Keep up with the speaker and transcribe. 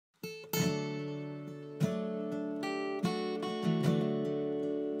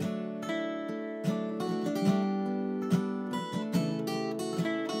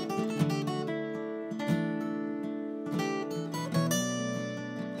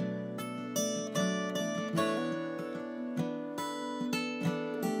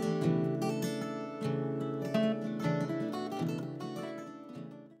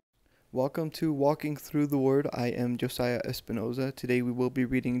Welcome to Walking Through the Word. I am Josiah Espinoza. Today we will be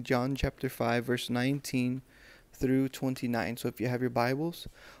reading John chapter 5, verse 19 through 29. So if you have your Bibles,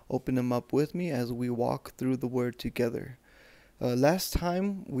 open them up with me as we walk through the Word together. Last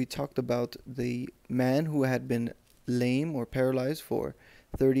time we talked about the man who had been lame or paralyzed for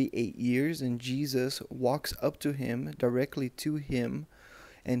 38 years, and Jesus walks up to him, directly to him,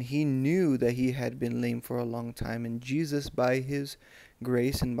 and he knew that he had been lame for a long time. And Jesus, by his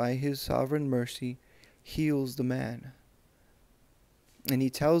grace and by his sovereign mercy, heals the man. And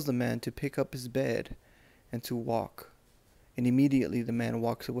he tells the man to pick up his bed and to walk. And immediately the man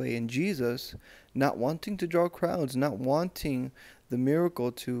walks away. And Jesus, not wanting to draw crowds, not wanting the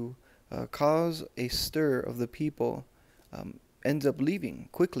miracle to cause a stir of the people, ends up leaving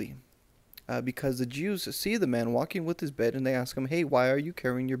quickly. Because the Jews see the man walking with his bed, and they ask him, "Hey, why are you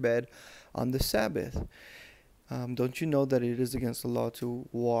carrying your bed on the Sabbath? Don't you know that it is against the law to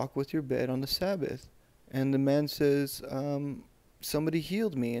walk with your bed on the Sabbath?" And the man says, "Somebody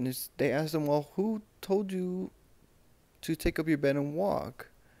healed me." And they ask him, "Well, who told you to take up your bed and walk?"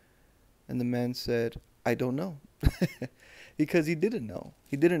 And the man said, "I don't know." Because he didn't know.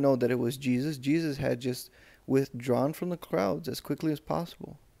 He didn't know that it was Jesus. Jesus had just withdrawn from the crowds as quickly as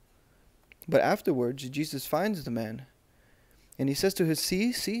possible. But afterwards, Jesus finds the man, and he says to him,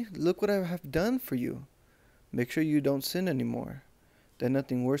 see, look what I have done for you. Make sure you don't sin anymore, that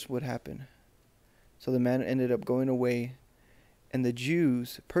nothing worse would happen. So the man ended up going away, and the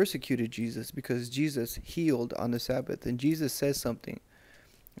Jews persecuted Jesus because Jesus healed on the Sabbath. And Jesus says something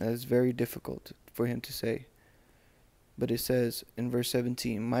that is very difficult for him to say. But it says in verse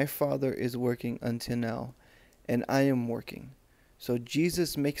 17, "My Father is working until now, and I am working." So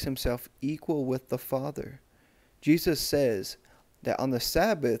Jesus makes himself equal with the Father. Jesus says that on the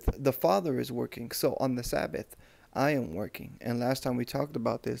Sabbath, the Father is working. So on the Sabbath, I am working. And last time we talked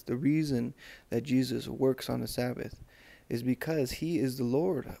about this, the reason that Jesus works on the Sabbath is because he is the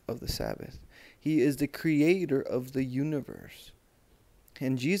Lord of the Sabbath. He is the creator of the universe.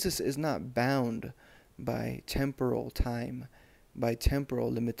 And Jesus is not bound by temporal time, by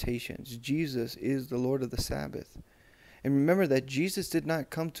temporal limitations. Jesus is the Lord of the Sabbath. And remember that Jesus did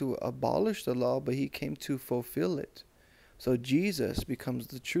not come to abolish the law, but he came to fulfill it. So Jesus becomes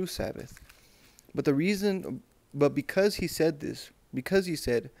the true Sabbath. But because he said this, because he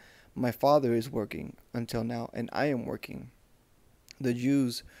said, "My Father is working until now, and I am working," the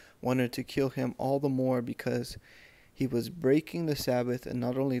Jews wanted to kill him all the more because he was breaking the Sabbath. And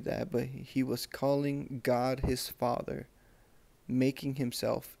not only that, but he was calling God his Father, making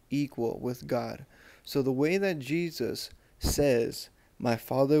himself equal with God. So the way that Jesus says, "My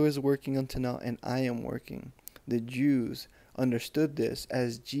Father is working until now, and I am working," the Jews understood this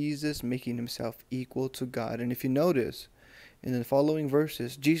as Jesus making himself equal to God. And if you notice, in the following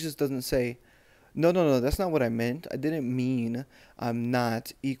verses, Jesus doesn't say, No, that's not what I meant. I didn't mean I'm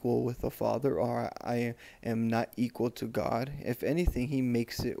not equal with the Father, or I am not equal to God." If anything, he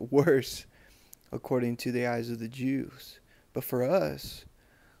makes it worse according to the eyes of the Jews. But for us,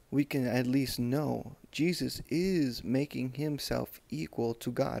 we can at least know Jesus is making himself equal to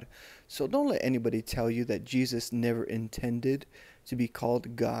God. So don't let anybody tell you that Jesus never intended to be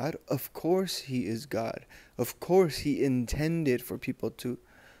called God. Of course he is God. Of course he intended for people to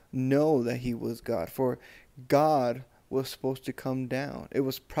know that he was God. For God was supposed to come down. It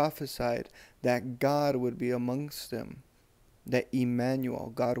was prophesied that God would be amongst them, that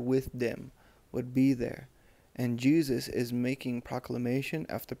Emmanuel, God with them, would be there. And Jesus is making proclamation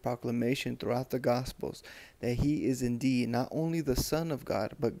after proclamation throughout the Gospels that he is indeed not only the Son of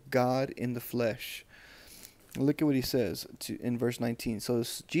God, but God in the flesh. Look at what he says in verse 19. So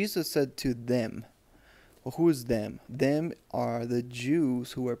Jesus said to them, well, who is them? Them are the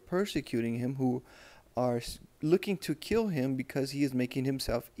Jews who are persecuting him, who are looking to kill him because he is making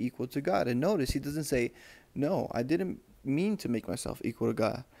himself equal to God. And notice he doesn't say, "No, I didn't mean to make myself equal to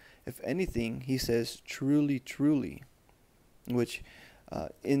God." If anything, he says, "Truly, truly," which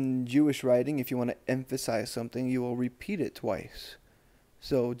in Jewish writing, if you want to emphasize something, you will repeat it twice.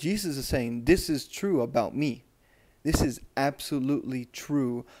 So Jesus is saying, this is true about me. This is absolutely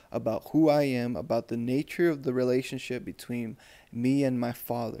true about who I am, about the nature of the relationship between me and my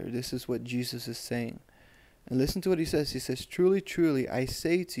Father. This is what Jesus is saying. And listen to what he says. He says, "Truly, truly, I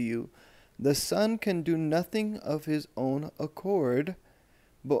say to you, the Son can do nothing of his own accord,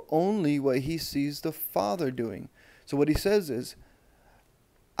 but only what he sees the Father doing." So what he says is,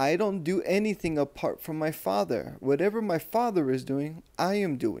 I don't do anything apart from my Father. Whatever my Father is doing, I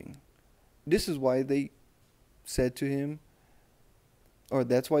am doing. This is why they said to him, or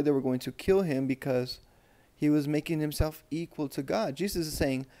that's why they were going to kill him, because he was making himself equal to God. Jesus is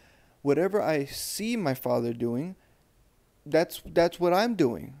saying, whatever I see my Father doing, that's what I'm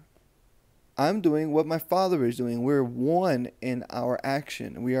doing. I'm doing what my Father is doing. We're one in our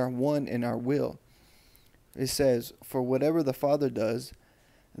action. We are one in our will. It says, for whatever the Father does,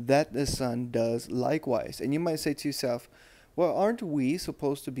 that the Son does likewise. And you might say to yourself, well, aren't we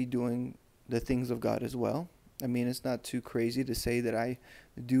supposed to be doing the things of God as well? I mean, it's not too crazy to say that I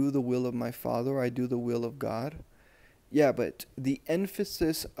do the will of my Father, or I do the will of God. Yeah, but the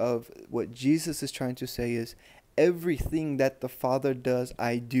emphasis of what Jesus is trying to say is everything that the Father does,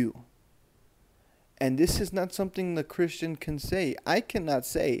 I do. And this is not something the Christian can say. I cannot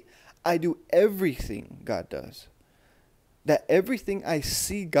say, I do everything God does. That everything I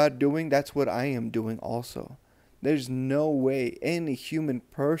see God doing, that's what I am doing also. There's no way any human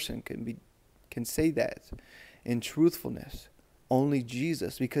person can say that in truthfulness. Only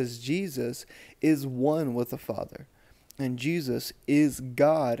Jesus, because Jesus is one with the Father. And Jesus is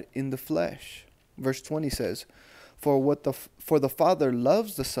God in the flesh. Verse 20 says, For the Father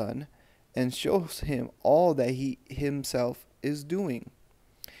loves the Son and shows him all that he himself is doing.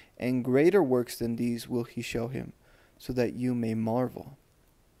 And greater works than these will he show him, so that you may marvel.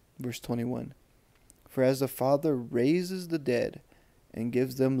 Verse 21. For as the Father raises the dead and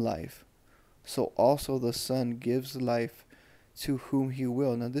gives them life, so also the Son gives life to whom he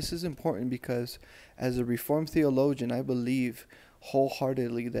will. Now this is important because as a Reformed theologian, I believe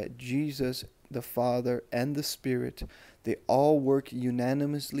wholeheartedly that Jesus, the Father, and the Spirit, they all work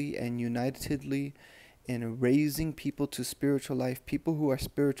unanimously and unitedly in raising people to spiritual life, people who are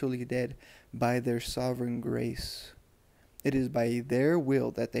spiritually dead, by their sovereign grace. It is by their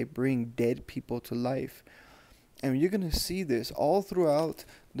will that they bring dead people to life. And you're going to see this all throughout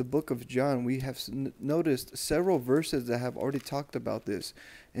the book of John. We have noticed several verses that have already talked about this.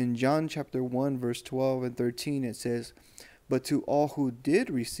 In John chapter 1, verse 12 and 13, it says, But to all who did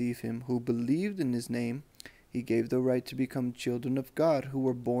receive him, who believed in his name, he gave the right to become children of God, who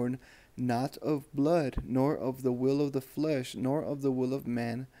were born not of blood, nor of the will of the flesh, nor of the will of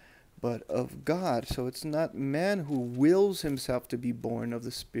man, but of God. So it's not man who wills himself to be born of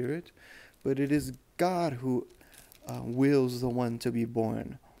the Spirit, but it is God who wills the one to be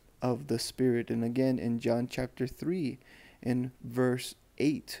born of the Spirit. And again in John chapter 3, in verse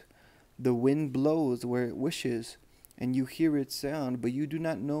 8, the wind blows where it wishes, and you hear its sound, but you do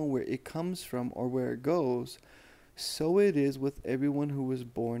not know where it comes from or where it goes. So it is with everyone who is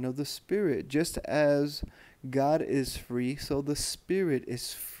born of the Spirit. Just as God is free, so the Spirit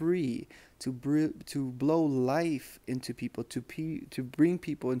is free to blow life into people, to bring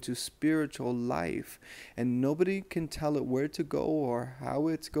people into spiritual life. And nobody can tell it where to go or how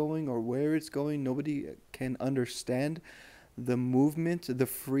it's going or where it's going. Nobody can understand the movement, the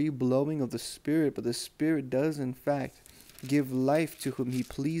free blowing of the Spirit, but the Spirit does in fact give life to whom he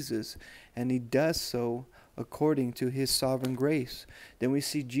pleases, and he does so according to his sovereign grace. Then we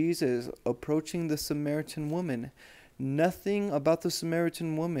see Jesus approaching the Samaritan woman. Nothing about the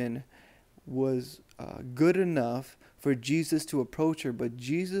Samaritan woman was good enough for Jesus to approach her, but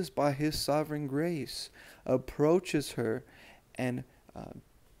Jesus, by his sovereign grace, approaches her and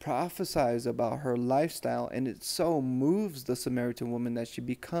prophesies about her lifestyle, and it so moves the Samaritan woman that she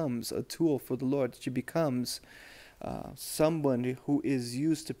becomes a tool for the Lord. She becomes someone who is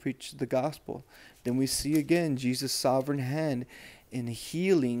used to preach the gospel. Then we see again Jesus' sovereign hand in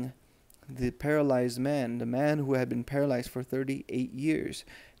healing the paralyzed man, the man who had been paralyzed for 38 years.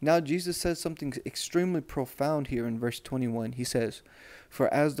 Now Jesus says something extremely profound here in verse 21. He says,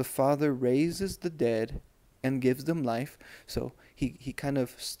 For as the Father raises the dead and gives them life. So he kind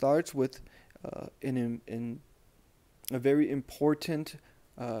of starts with in a very important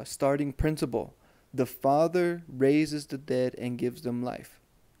starting principle. The Father raises the dead and gives them life.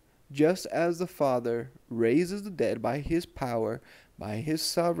 Just as the Father raises the dead by his power, by his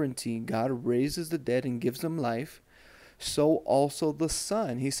sovereignty, God raises the dead and gives them life, so also the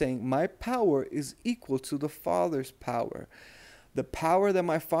Son. He's saying, my power is equal to the Father's power. The power that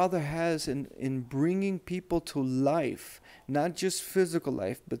my Father has in bringing people to life, not just physical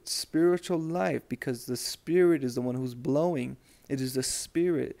life, but spiritual life, because the Spirit is the one who's blowing. It is the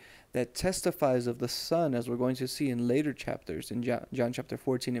Spirit that testifies of the Son, as we're going to see in later chapters, in John chapter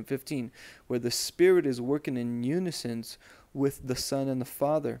 14 and 15, where the Spirit is working in unison with the Son and the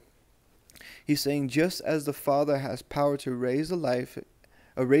Father. He's saying, just as the Father has power to raise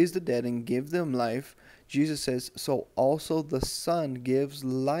the dead and give them life, Jesus says, so also the Son gives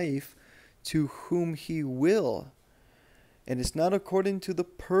life to whom he will. And it's not according to the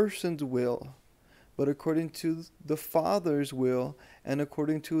person's will, but according to the Father's will and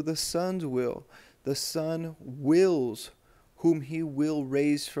according to the Son's will. The Son wills whom he will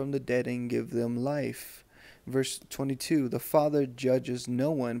raise from the dead and give them life. Verse 22, the Father judges no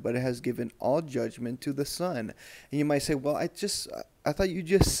one, but has given all judgment to the Son. And you might say, well, I thought you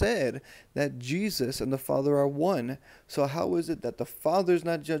just said that Jesus and the Father are one. So how is it that the Father's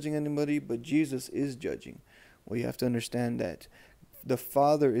not judging anybody, but Jesus is judging? Well, you have to understand that the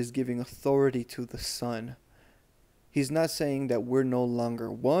Father is giving authority to the Son. He's not saying that we're no longer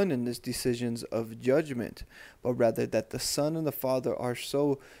one in these decisions of judgment, but rather that the Son and the Father are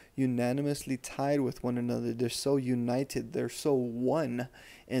so unanimously tied with one another. They're so united. They're so one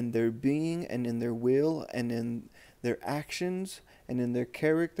in their being and in their will and in their actions and in their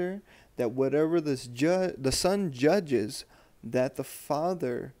character, that whatever the Son judges, that the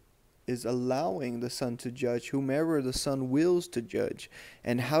Father is allowing the Son to judge whomever the Son wills to judge.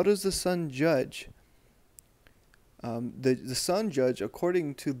 And how does the Son judge? The Son judge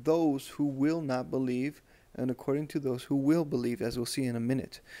according to those who will not believe and according to those who will believe, as we'll see in a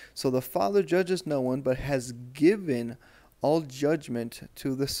minute. So the Father judges no one, but has given all judgment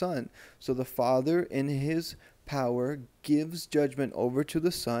to the Son. So the Father, in his power, gives judgment over to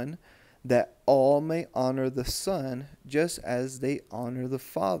the Son, that all may honor the Son just as they honor the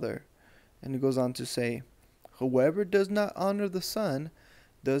Father. And it goes on to say, whoever does not honor the Son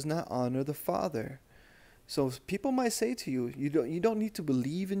does not honor the Father. So people might say to you, you don't need to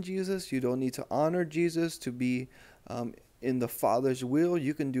believe in Jesus. You don't need to honor Jesus to be in the Father's will.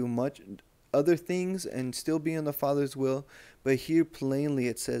 You can do much other things and still be in the Father's will. But here plainly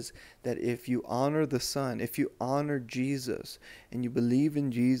it says that if you honor the Son, if you honor Jesus and you believe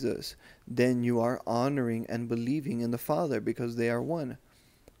in Jesus, then you are honoring and believing in the Father, because they are one.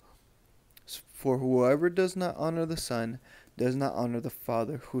 For whoever does not honor the Son does not honor the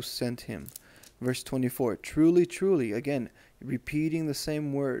Father who sent him. Verse 24, truly, truly, again, repeating the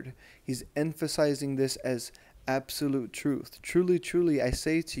same word. He's emphasizing this as absolute truth. Truly, truly, I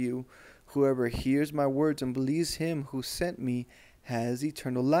say to you, whoever hears my words and believes him who sent me has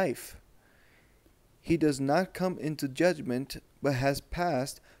eternal life. He does not come into judgment, but has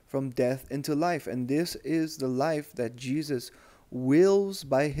passed from death into life. And this is the life that Jesus wills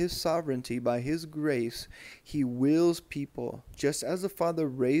by his sovereignty, by his grace. He wills people, just as the Father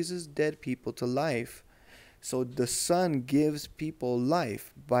raises dead people to life, so the Son gives people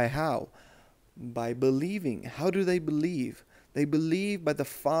life. By how? By believing. How do they believe? They believe by the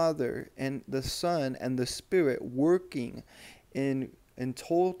Father and the Son and the Spirit working in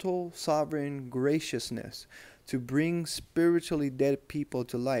total sovereign graciousness to bring spiritually dead people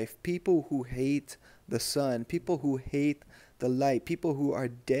to life. People who hate the Son, people who hate the light, people who are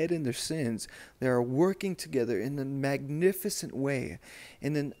dead in their sins. They are working together in a magnificent way,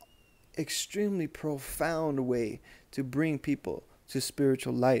 in an extremely profound way, to bring people to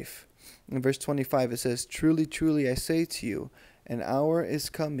spiritual life. In verse 25 it says, truly, truly, I say to you, an hour is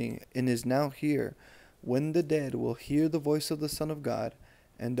coming and is now here, when the dead will hear the voice of the Son of God,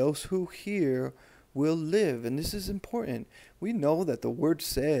 and those who hear will live. And this is important. We know that the word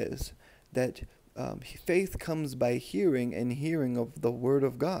says that faith comes by hearing, and hearing of the word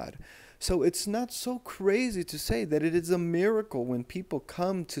of God. So it's not so crazy to say that it is a miracle when people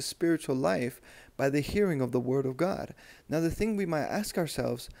come to spiritual life by the hearing of the word of God. Now the thing we might ask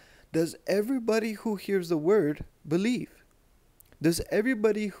ourselves, does everybody who hears the word believe? Does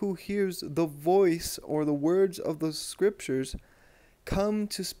everybody who hears the voice or the words of the scriptures come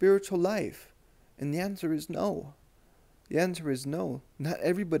to spiritual life? And the answer is no. The answer is no. Not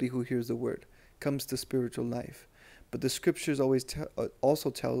everybody who hears the word comes to spiritual life. But the scriptures always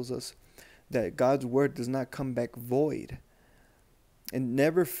also tells us that God's word does not come back void, and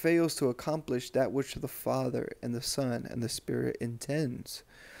never fails to accomplish that which the Father and the Son and the Spirit intends.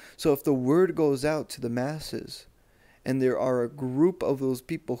 So if the word goes out to the masses, and there are a group of those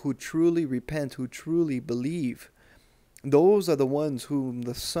people who truly repent, who truly believe, those are the ones whom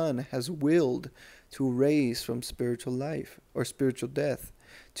the Son has willed to raise from spiritual life or spiritual death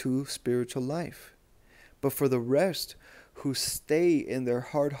to spiritual life. But for the rest who stay in their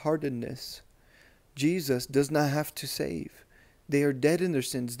hard-heartedness, Jesus does not have to save. They are dead in their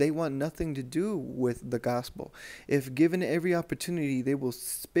sins. They want nothing to do with the gospel. If given every opportunity, they will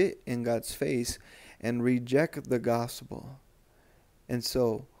spit in God's face and reject the gospel. And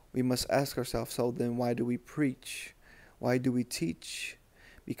so we must ask ourselves, so then why do we preach? Why do we teach?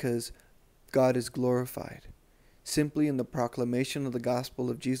 Because God is glorified simply in the proclamation of the gospel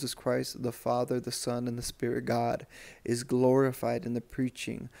of Jesus Christ. The Father, the Son, and the Spirit, God, is glorified in the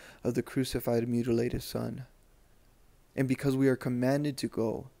preaching of the crucified and mutilated Son. And because we are commanded to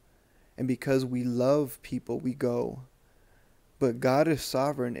go, and because we love people, we go. But God is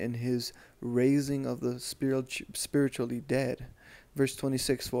sovereign in his raising of the spiritually dead. Verse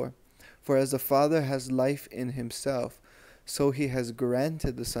 26, for as the Father has life in himself, so he has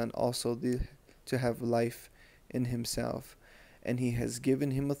granted the Son also to have life in himself. And he has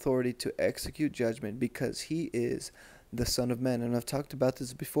given him authority to execute judgment, because he is the Son of Man. And I've talked about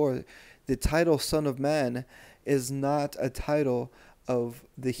this before. The title Son of Man is not a title of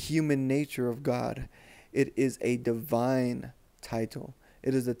the human nature of God. It is a divine title.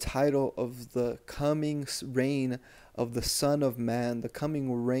 It is the title of the coming reign of the Son of Man, the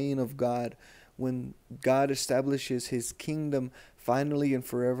coming reign of God, when God establishes his kingdom finally and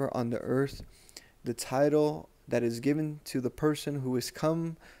forever on the earth. The title that is given to the person who has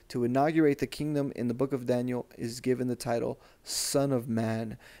come to inaugurate the kingdom in the book of Daniel is given the title Son of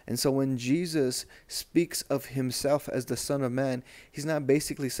Man. And so when Jesus speaks of himself as the Son of Man, he's not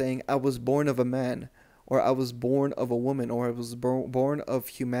basically saying, I was born of a man, or I was born of a woman, or I was born of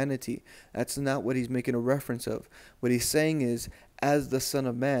humanity. That's not what he's making a reference of. What he's saying is, as the Son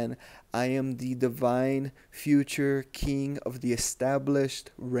of Man, I am the divine future king of the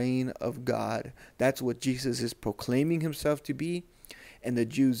established reign of God. That's what Jesus is proclaiming himself to be. And the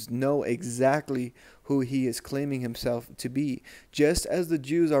Jews know exactly who he is claiming himself to be. Just as the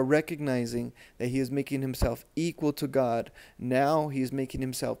Jews are recognizing that he is making himself equal to God, now he is making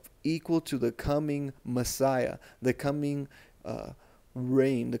himself equal to the coming Messiah, the coming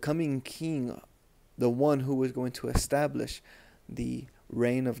reign, the coming king, the one who is going to establish the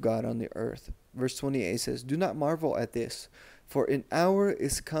reign of God on the earth. Verse 28 says, do not marvel at this, for an hour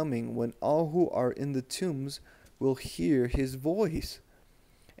is coming when all who are in the tombs will hear his voice,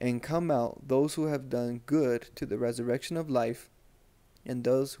 and come out, those who have done good to the resurrection of life, and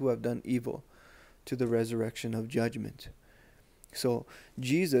those who have done evil to the resurrection of judgment. So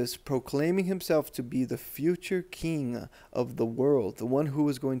Jesus, proclaiming himself to be the future king of the world, the one who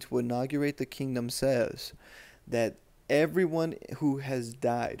is going to inaugurate the kingdom, says that everyone who has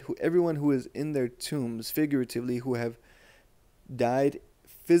died, everyone who is in their tombs, figuratively, who have died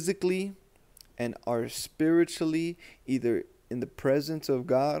physically and are spiritually either in the presence of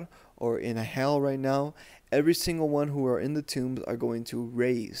God or in a hell right now, every single one who are in the tombs are going to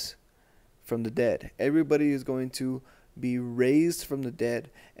raise from the dead. Everybody is going to be raised from the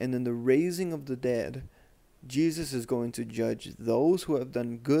dead. And in the raising of the dead, Jesus is going to judge those who have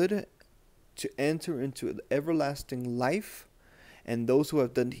done good to enter into everlasting life, and those who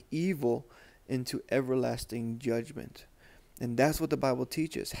have done evil into everlasting judgment. And that's what the Bible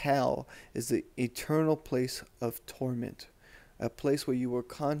teaches. Hell is the eternal place of torment, a place where you will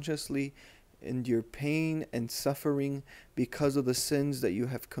consciously endure pain and suffering because of the sins that you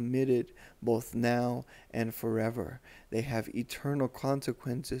have committed, both now and forever. They have eternal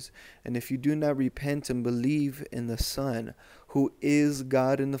consequences. And if you do not repent and believe in the Son, who is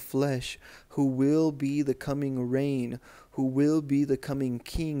God in the flesh, who will be the coming reign, who will be the coming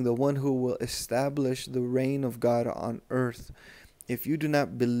king, the one who will establish the reign of God on earth, if you do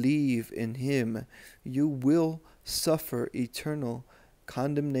not believe in him, you will suffer eternal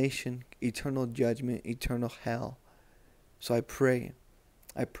condemnation, eternal judgment, eternal hell. So I pray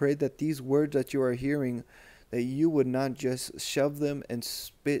that these words that you are hearing, that you would not just shove them and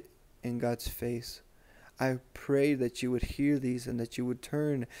spit in God's face. I pray that you would hear these, and that you would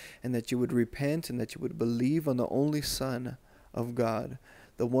turn, and that you would repent, and that you would believe on the only Son of God,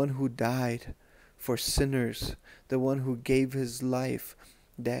 the one who died for sinners, the one who gave his life,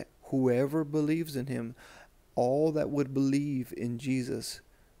 that whoever believes in him, all that would believe in Jesus,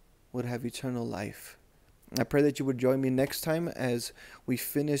 would have eternal life. I pray that you would join me next time as we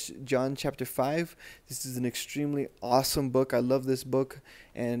finish John chapter 5. This is an extremely awesome book. I love this book,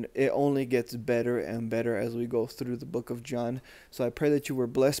 and it only gets better and better as we go through the book of John. So I pray that you were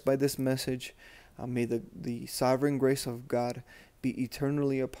blessed by this message. May the sovereign grace of God be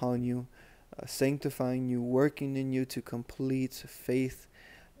eternally upon you, sanctifying you, working in you to complete faith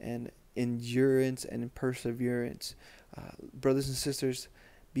and endurance and perseverance. Brothers and sisters,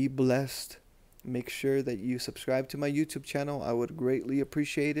 be blessed. Make sure that you subscribe to my YouTube channel. I would greatly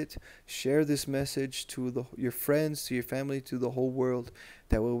appreciate it. Share this message to your friends, to your family, to the whole world.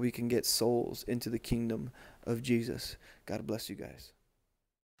 That way we can get souls into the kingdom of Jesus. God bless you guys.